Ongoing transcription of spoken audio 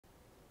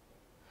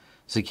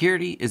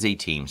Security is a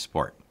team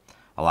sport.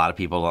 A lot of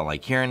people don't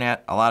like hearing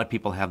that. A lot of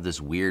people have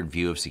this weird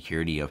view of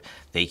security of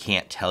they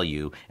can't tell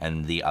you,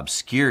 and the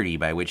obscurity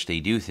by which they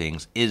do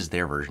things is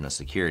their version of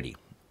security.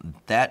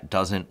 That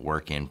doesn't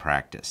work in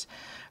practice.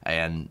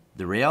 And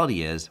the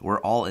reality is we're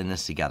all in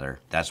this together.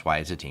 That's why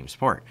it's a team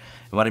sport.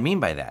 And what I mean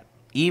by that,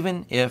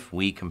 even if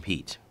we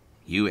compete,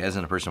 you as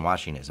a person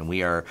watching this, and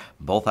we are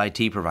both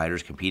IT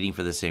providers competing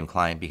for the same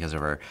client because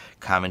of our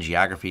common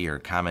geography or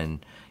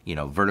common,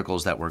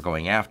 verticals that we're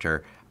going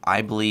after,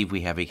 I believe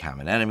we have a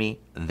common enemy,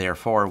 and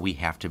therefore we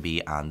have to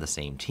be on the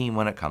same team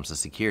when it comes to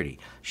security,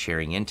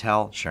 sharing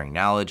intel, sharing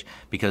knowledge,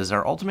 because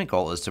our ultimate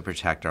goal is to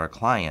protect our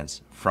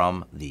clients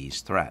from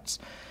these threats.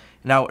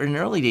 Now, in the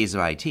early days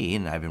of IT,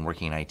 and I've been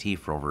working in IT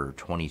for over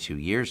 22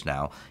 years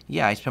now,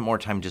 I spent more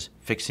time just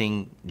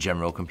fixing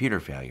general computer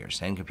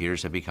failures, and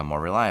computers have become more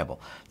reliable.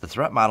 The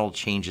threat model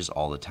changes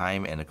all the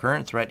time, and the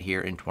current threat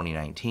here in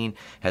 2019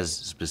 has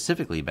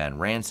specifically been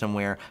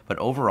ransomware, but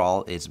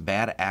overall, it's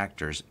bad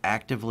actors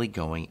actively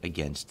going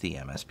against the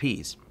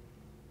MSPs.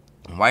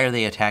 Why are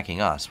they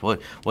attacking us?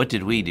 What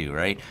did we do,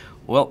 right?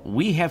 Well,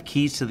 we have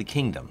keys to the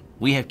kingdom.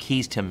 We have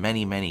keys to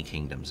many, many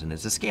kingdoms, and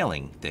it's a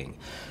scaling thing.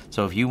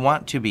 So if you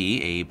want to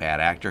be a bad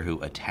actor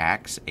who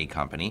attacks a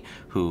company,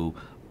 who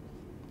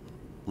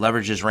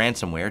leverages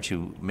ransomware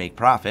to make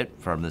profit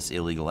from this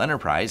illegal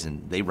enterprise,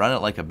 and they run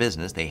it like a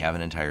business, they have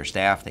an entire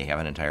staff, they have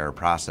an entire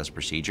process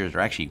procedure, they're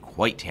actually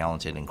quite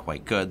talented and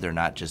quite good. They're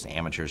not just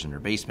amateurs in their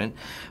basement,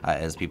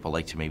 as people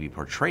like to maybe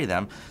portray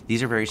them.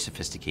 These are very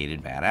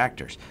sophisticated bad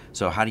actors.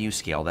 So how do you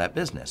scale that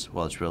business?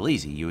 Well, it's real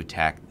easy. You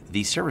attack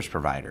the service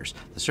providers.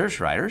 The service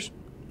providers,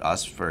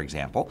 us, for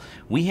example,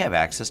 we have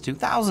access to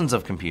thousands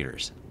of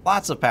computers,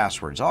 lots of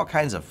passwords, all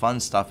kinds of fun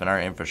stuff in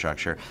our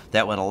infrastructure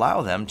that would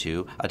allow them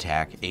to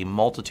attack a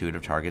multitude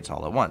of targets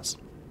all at once.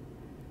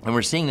 And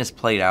we're seeing this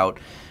played out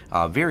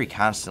very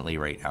constantly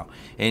right now.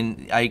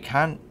 And I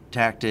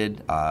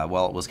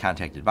was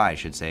contacted by, I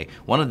should say,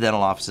 one of the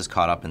dental offices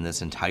caught up in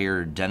this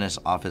entire dentist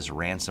office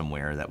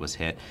ransomware that was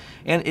hit,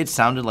 and it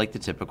sounded like the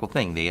typical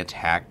thing. They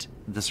attacked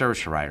the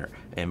service provider,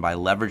 and by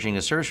leveraging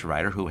the service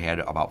provider who had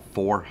about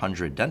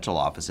 400 dental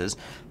offices,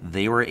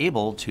 they were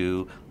able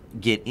to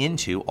get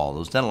into all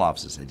those dental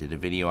offices. I did a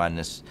video on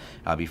this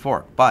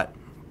before, but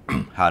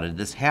how did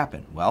this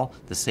happen? Well,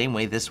 the same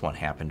way this one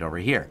happened over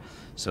here.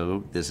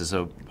 So this is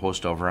a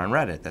post over on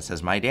Reddit that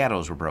says my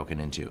dados were broken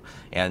into,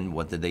 and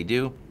what did they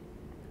do?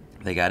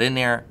 They got in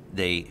there,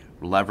 they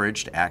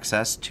leveraged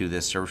access to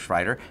this service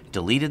provider,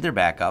 deleted their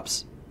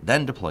backups,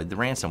 then deployed the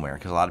ransomware,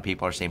 because a lot of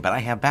people are saying, but I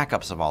have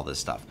backups of all this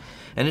stuff.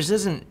 And this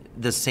isn't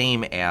the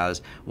same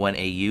as when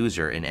a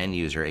user, an end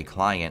user, a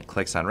client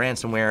clicks on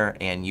ransomware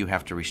and you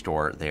have to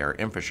restore their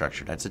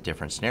infrastructure. That's a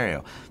different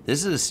scenario.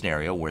 This is a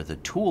scenario where the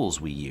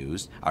tools we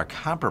use are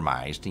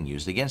compromised and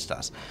used against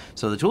us.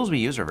 So the tools we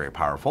use are very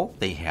powerful.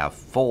 They have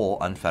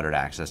full unfettered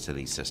access to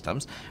these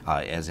systems,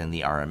 as in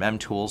the RMM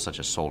tools such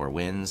as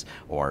SolarWinds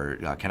or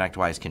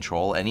ConnectWise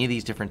Control. Any of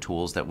these different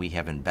tools that we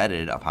have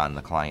embedded upon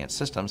the client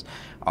systems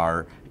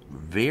are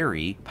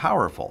very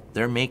powerful.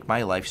 They make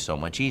my life so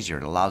much easier.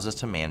 It allows us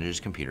to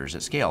manage computers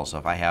at scale. So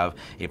if I have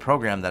a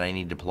program that I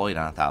need deployed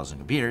on 1,000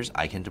 computers,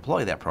 I can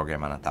deploy that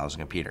program on 1,000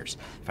 computers.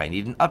 If I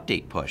need an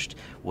update pushed,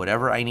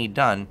 whatever I need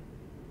done,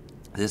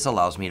 this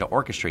allows me to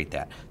orchestrate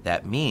that.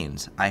 That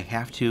means I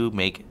have to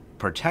make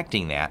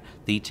protecting that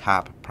the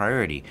top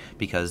priority,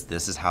 because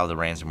this is how the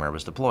ransomware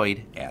was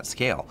deployed at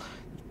scale.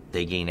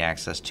 They gain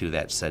access to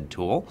that said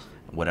tool,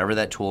 whatever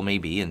that tool may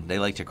be, and they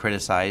like to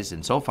criticize,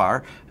 and so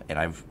far, and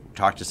I've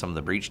talked to some of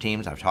the breach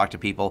teams, I've talked to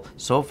people,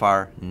 so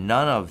far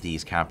none of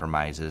these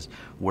compromises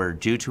were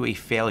due to a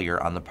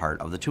failure on the part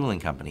of the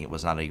tooling company. It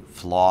was not a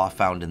flaw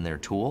found in their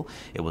tool.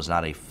 It was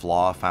not a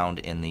flaw found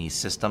in the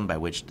system by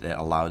which that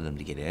allowed them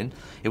to get in.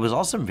 It was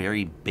all some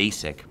very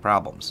basic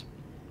problems.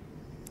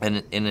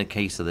 And in the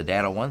case of the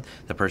data one,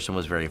 the person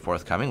was very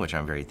forthcoming, which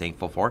I'm very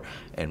thankful for,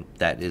 and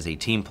that is a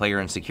team player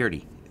in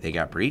security. They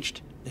got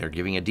breached. They're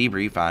giving a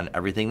debrief on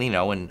everything they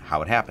know and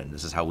how it happened.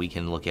 This is how we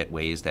can look at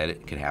ways that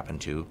it could happen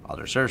to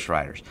other service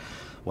providers.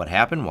 What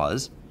happened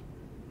was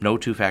no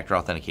two-factor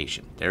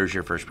authentication. There's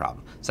your first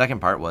problem.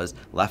 Second part was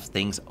left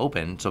things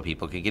open so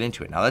people could get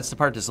into it. Now that's the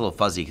part that's a little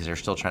fuzzy because they're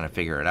still trying to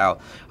figure it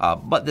out,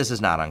 but this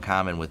is not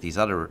uncommon with these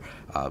other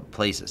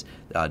places.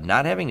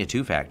 Not having a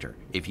two-factor,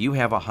 if you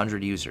have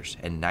 100 users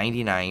and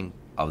 99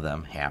 of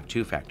them have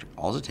two-factor,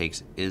 all it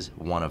takes is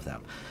one of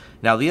them.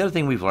 Now, the other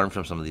thing we've learned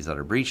from some of these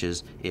other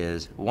breaches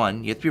is,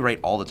 one, you have to be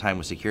right all the time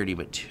with security,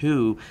 but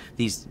two,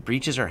 these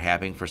breaches are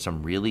happening for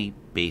some really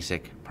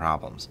basic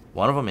problems.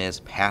 One of them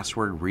is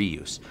password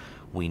reuse.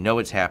 We know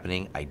it's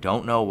happening. I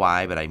don't know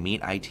why, but I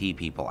meet IT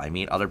people. I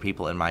meet other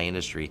people in my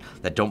industry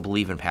that don't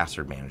believe in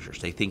password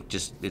managers. They think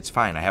just, it's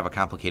fine, I have a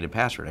complicated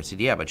password. I said,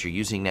 yeah, but you're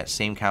using that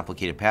same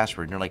complicated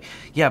password. And they're like,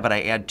 yeah, but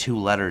I add 2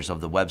 letters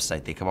of the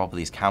website. They come up with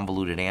these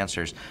convoluted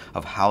answers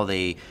of how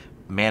they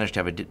managed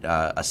to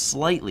have a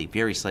slightly,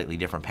 very slightly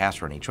different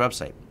password on each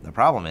website. The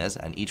problem is,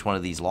 on each one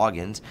of these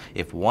logins,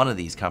 if one of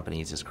these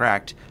companies is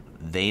cracked,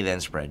 they then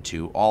spread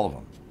to all of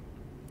them.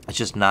 It's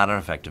just not an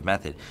effective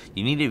method.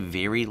 You need a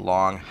very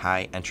long,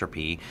 high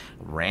entropy,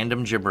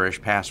 random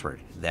gibberish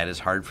password. That is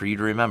hard for you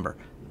to remember.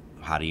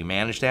 How do you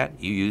manage that?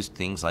 You use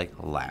things like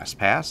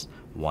LastPass,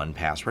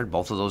 1Password.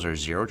 Both of those are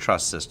zero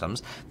trust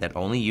systems that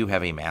only you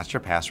have a master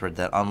password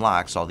that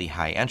unlocks all the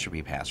high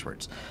entropy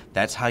passwords.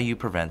 That's how you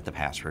prevent the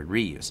password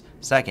reuse.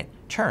 Second,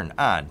 turn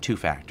on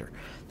two-factor.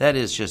 That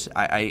is just,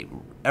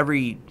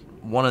 every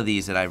one of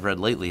these that I've read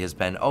lately has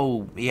been,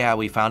 oh yeah,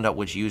 we found out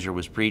which user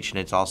was breached and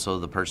it's also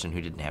the person who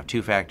didn't have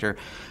two-factor.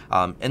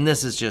 And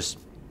this is just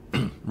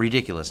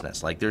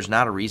ridiculousness. Like, there's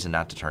not a reason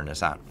not to turn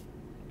this on.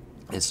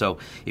 And so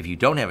if you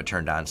don't have it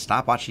turned on,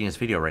 stop watching this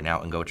video right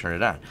now and go turn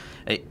it on.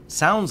 It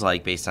sounds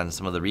like, based on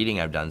some of the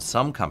reading I've done,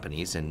 some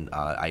companies, and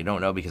I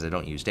don't know because I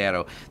don't use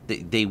Datto,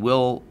 they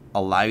will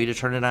allow you to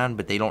turn it on,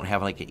 but they don't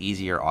have like an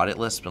easier audit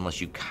list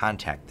unless you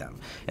contact them.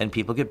 And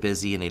people get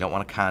busy and they don't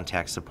want to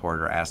contact support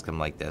or ask them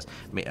like this.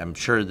 I'm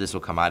sure this will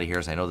come out of here,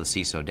 as I know the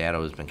CISO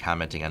Datto has been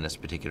commenting on this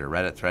particular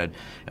Reddit thread,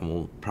 and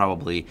we'll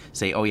probably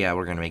say, oh yeah,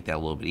 we're going to make that a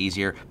little bit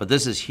easier. But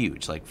this is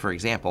huge. Like, for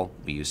example,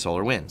 we use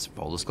SolarWinds,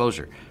 full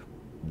disclosure.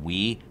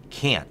 We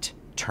can't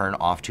turn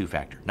off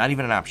two-factor. Not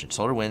even an option.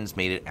 SolarWinds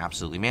made it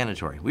absolutely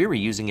mandatory. We were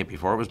using it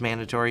before it was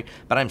mandatory,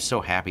 but I'm so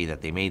happy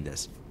that they made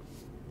this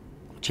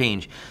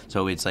change,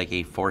 so it's like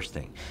a forced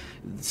thing.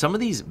 Some of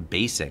these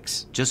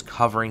basics, just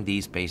covering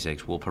these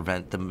basics, will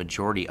prevent the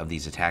majority of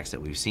these attacks that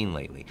we've seen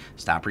lately.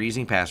 Stop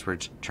reusing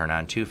passwords, turn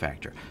on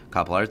two-factor. A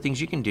couple other things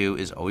you can do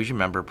is always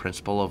remember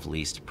principle of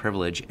least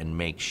privilege and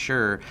make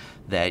sure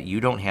that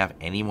you don't have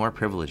any more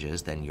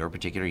privileges than your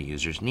particular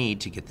users need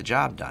to get the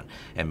job done.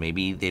 And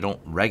maybe they don't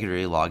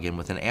regularly log in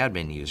with an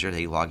admin user,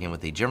 they log in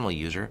with a general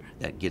user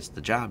that gets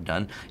the job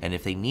done, and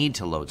if they need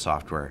to load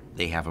software,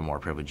 they have a more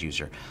privileged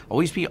user.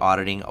 Always be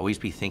auditing, always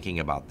be thinking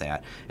about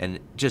that, and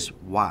just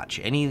watch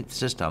any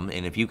system,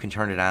 and if you can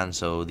turn it on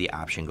so the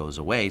option goes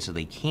away so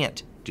they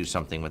can't do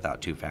something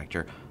without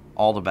two-factor,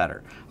 all the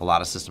better. A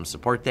lot of systems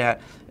support that.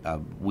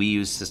 We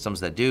use systems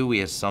that do, we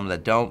have some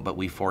that don't, but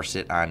we force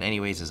it on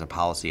anyways as a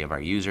policy of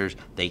our users.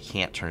 They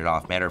can't turn it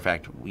off. Matter of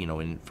fact, you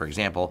know, for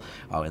example,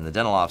 in the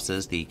dental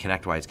offices, the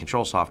ConnectWise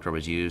control software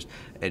was used,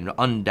 and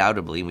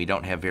undoubtedly, we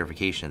don't have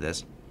verification of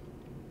this,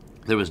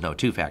 there was no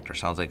two-factor.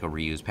 Sounds like a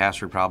reused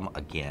password problem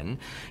again.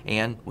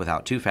 And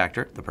without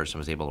two-factor, the person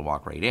was able to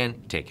walk right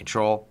in, take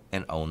control,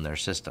 and own their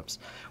systems.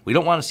 We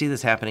don't want to see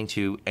this happening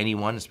to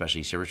anyone,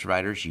 especially service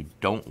providers. You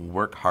don't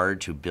work hard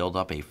to build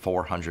up a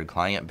 400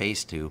 client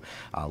base to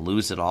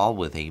lose it all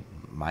with a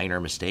minor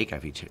mistake. I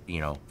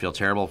feel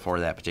terrible for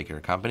that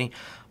particular company.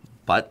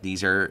 But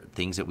these are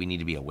things that we need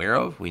to be aware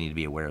of. We need to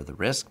be aware of the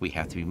risk. We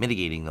have to be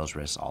mitigating those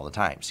risks all the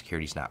time.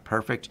 Security is not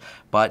perfect,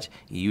 but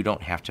you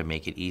don't have to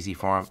make it easy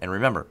for them. And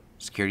remember,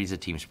 security is a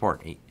team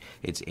sport.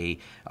 It's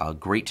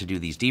great to do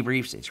these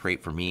debriefs. It's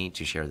great for me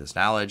to share this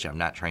knowledge. I'm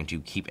not trying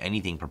to keep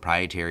anything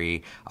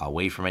proprietary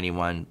away from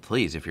anyone.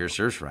 Please, if you're a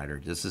service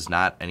provider, this is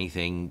not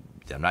anything,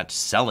 I'm not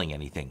selling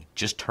anything.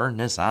 Just turn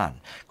this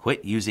on.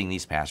 Quit using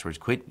these passwords.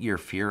 Quit your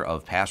fear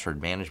of password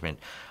management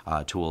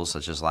tools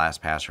such as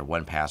LastPass or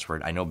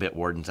 1Password. I know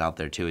Bitwarden's out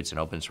there too. It's an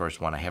open source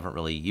one. I haven't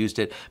really used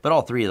it, but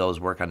all three of those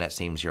work on that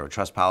same zero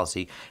trust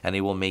policy, and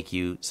they will make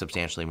you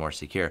substantially more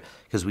secure,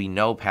 because we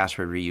know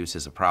password reuse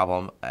is a problem.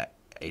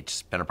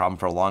 It's been a problem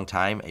for a long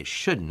time. It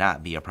should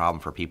not be a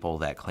problem for people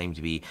that claim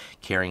to be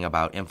caring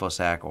about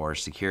InfoSec or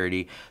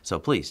security. So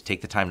please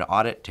take the time to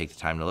audit, take the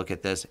time to look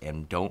at this,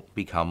 and don't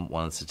become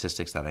one of the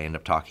statistics that I end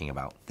up talking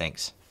about.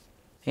 Thanks.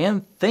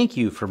 And thank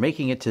you for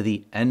making it to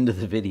the end of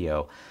the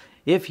video.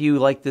 If you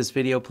like this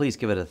video, please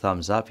give it a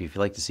thumbs up. If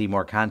you'd like to see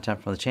more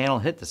content from the channel,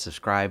 hit the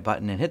subscribe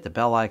button and hit the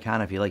bell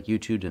icon if you'd like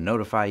YouTube to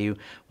notify you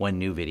when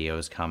new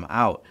videos come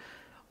out.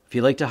 If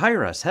you'd like to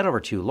hire us, head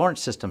over to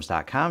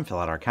lawrencesystems.com, fill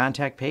out our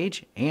contact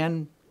page,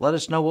 and let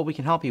us know what we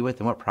can help you with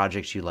and what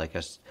projects you'd like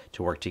us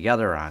to work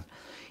together on.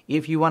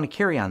 If you want to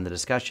carry on the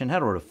discussion,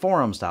 head over to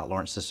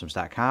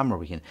forums.lawrencesystems.com, where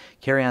we can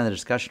carry on the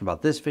discussion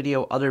about this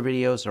video, other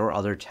videos, or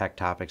other tech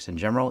topics in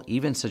general.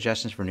 Even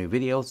suggestions for new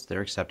videos, they're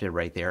accepted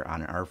right there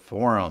on our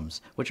forums,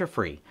 which are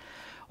free.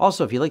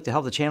 Also, if you'd like to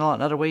help the channel out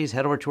in other ways,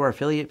 head over to our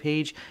affiliate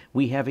page.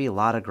 We have a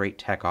lot of great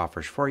tech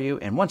offers for you.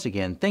 And once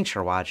again, thanks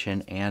for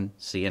watching, and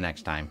see you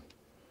next time.